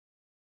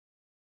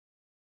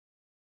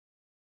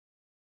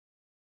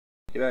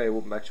G'day,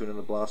 welcome back to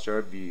another blaster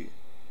overview.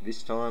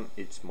 This time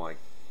it's my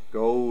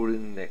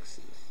golden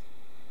Nexus.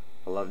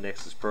 I love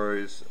Nexus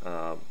Pros.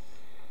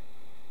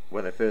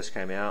 When they first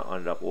came out, I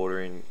ended up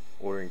ordering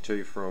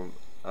two from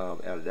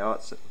out of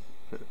darts,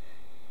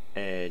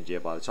 and yeah,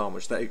 by the time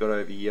which they got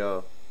over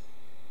here,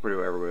 pretty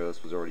well everywhere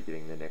else was already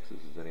getting their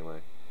Nexuses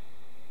anyway.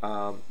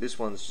 This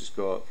one's just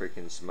got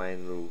freaking some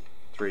main little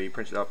 3D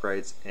printed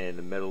upgrades and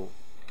the metal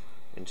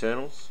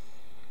internals.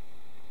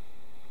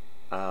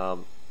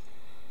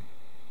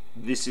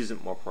 This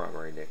isn't my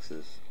primary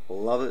Nexus. I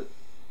love it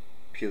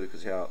purely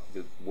because how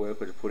the work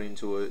I put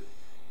into it,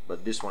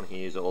 but this one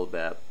here is all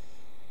about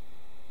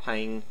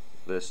paying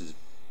versus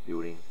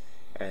building,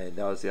 and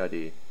that was the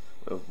idea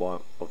of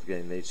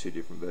getting these two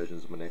different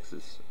versions of my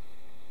Nexus.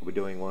 I'll be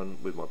doing one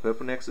with my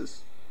purple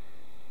Nexus,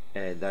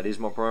 and that is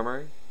my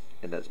primary,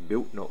 and that's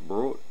built not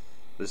brought.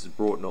 This is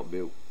brought not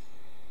built,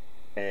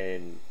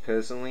 and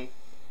personally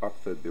I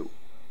prefer built.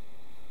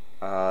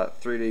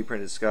 3D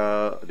printed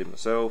scar I did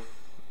myself.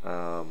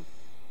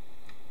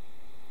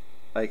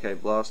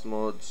 AK blaster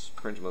mods,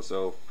 printed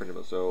myself,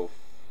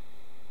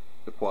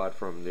 acquired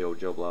from the old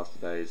Gel Blaster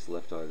days,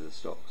 leftover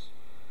stocks.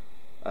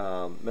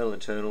 Metal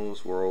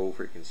internals were all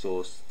freaking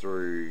sourced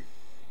through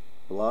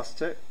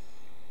Blaster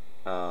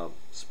Tech.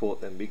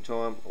 Support them big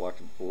time. I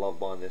love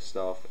buying their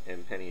stuff,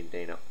 and Penny and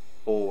Dean are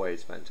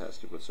always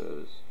fantastic with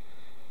service.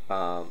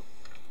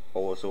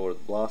 Also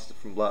ordered the blaster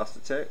from Blaster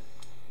Tech.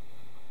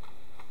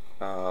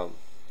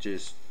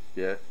 Just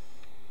yeah.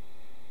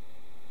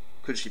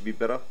 Could she be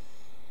better?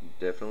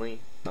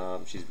 Definitely.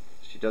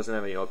 She doesn't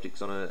have any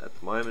optics on it at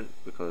the moment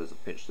because I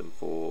pinched them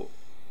for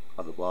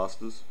other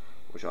blasters,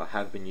 which I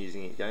have been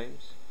using in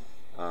games.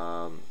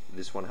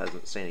 This one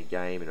hasn't seen a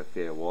game in a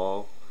fair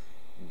while.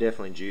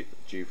 Definitely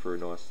due for a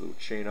nice little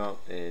tune up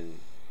and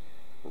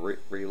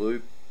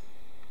re-lube,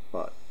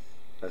 but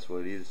that's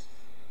what it is.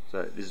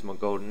 So this is my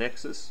golden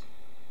Nexus.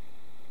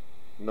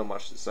 Not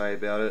much to say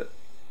about it.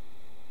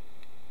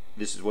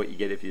 This is what you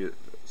get if you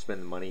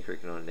spend the money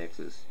freaking on a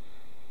Nexus.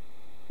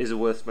 Is it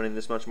worth spending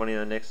this much money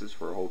on a Nexus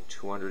for a whole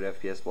 200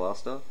 FPS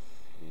blaster?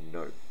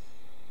 No.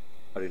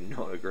 I do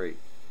not agree.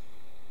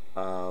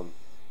 You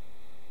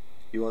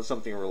want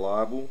something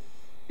reliable?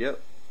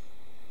 Yep.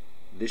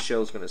 This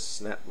shell's going to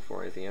snap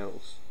before anything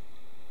else.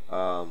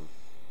 But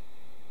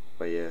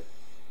yeah.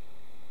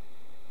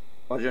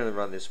 I generally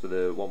run this with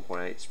a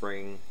 1.8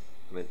 spring.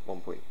 I mean, no.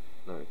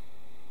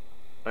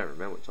 I don't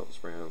remember what type of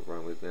spring I'm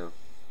running with now.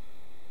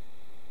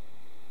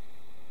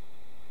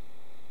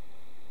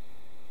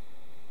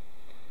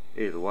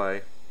 Either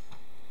way,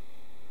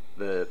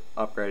 the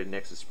upgraded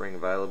Nexus spring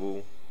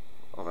available.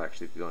 I've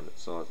actually forgotten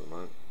its size at the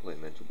moment. Leave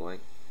mental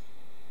blank.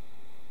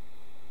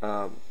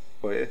 But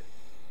yeah,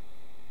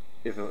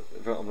 if I'm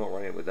not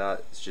running it with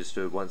that, it's just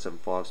a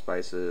 175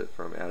 spacer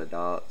from Out of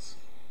Darts,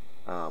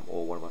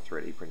 or one of my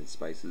 3D printed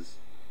spacers.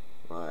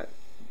 But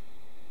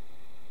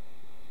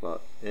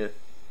yeah,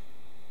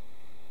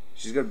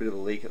 she's got a bit of a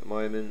leak at the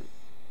moment.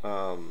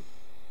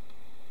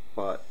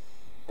 But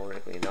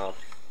ironically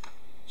enough,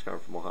 it's coming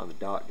from behind the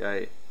dart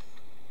gate,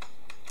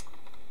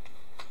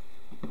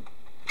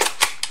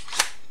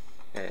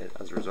 and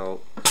as a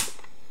result,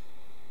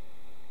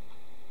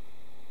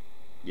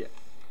 yeah,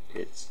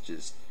 it's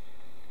just,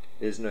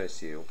 there's no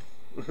seal.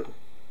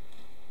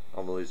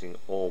 I'm losing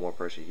all my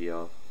pressure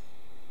here.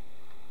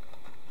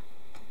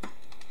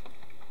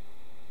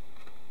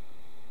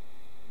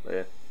 But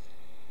yeah,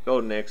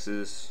 golden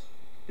Nexus,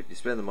 if you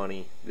spend the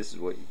money, this is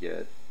what you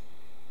get.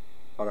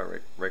 I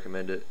don't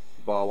recommend it.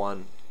 Buy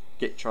one.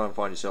 Try and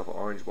find yourself an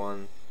orange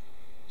one.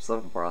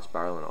 Slap a brass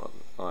barrel and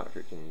I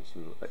freaking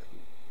some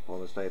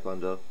polymer tape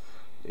under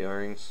the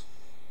O-rings.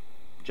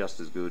 Just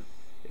as good,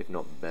 if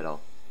not better.